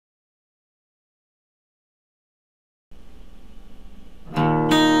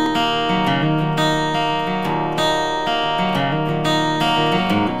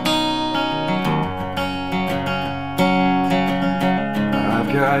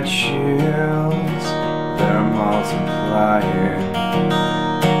got chills, they're multiplying,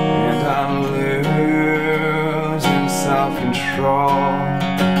 and I'm losing self-control.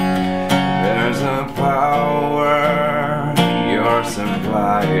 There's a power you're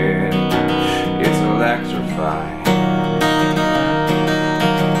supplying, it's electrifying.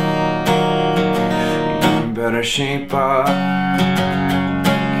 You better shape up,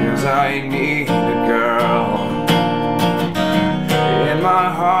 'cause I need a girl. My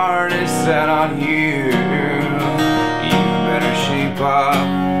heart is set on you. You better shape up,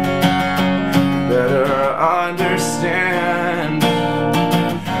 better understand.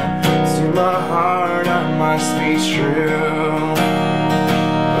 To my heart I must be true.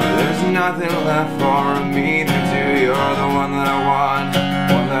 There's nothing left for me to do. You're the one that I want,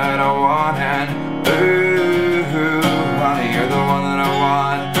 one that I want, and ooh, honey, you're the one that I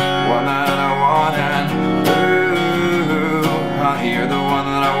want, one that I want, and you're the one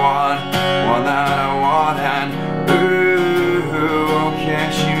that I want, one that I want, and ooh,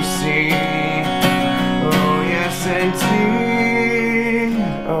 can't you see? Oh yes indeed,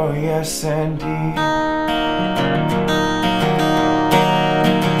 oh yes indeed.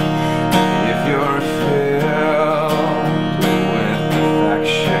 If you're filled with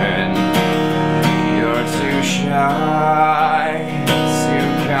affection, you're too shy to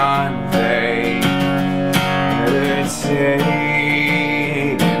convey. Meditate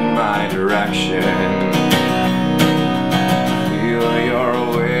direction, feel your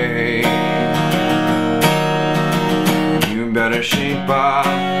way. You better shape up,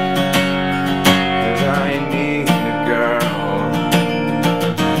 'cause I need a girl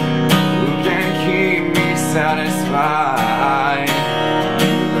who can keep me satisfied.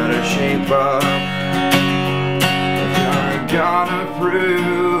 You better shape up, if you're gonna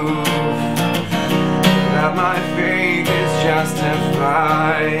prove that my faith is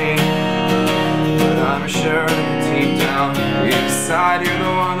justified. I'm sure that deep down inside you're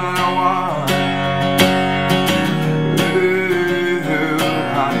the one that I want. Ooh,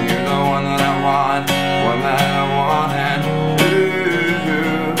 honey, you're the one that I want, one that I want, and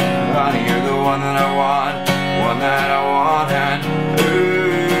ooh, honey, you're the one that I want, one that I want, and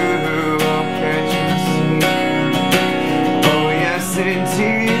ooh, can't you see? Oh yes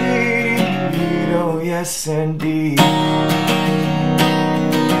indeed, oh yes indeed.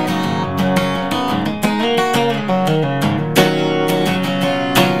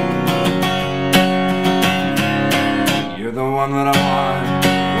 You're the one that I want,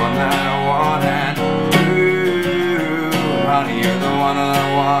 one that I want, and ooh, honey, you're the one that I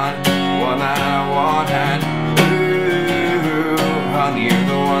want, one that I want, and ooh, honey, you're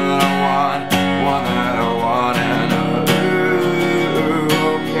the one that I want, one that I want, and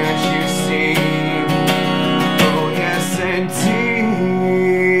ooh, can't you see? Oh yes indeed,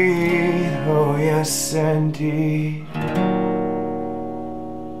 oh yes indeed.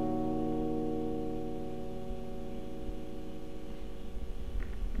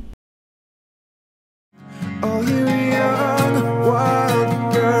 Oh, you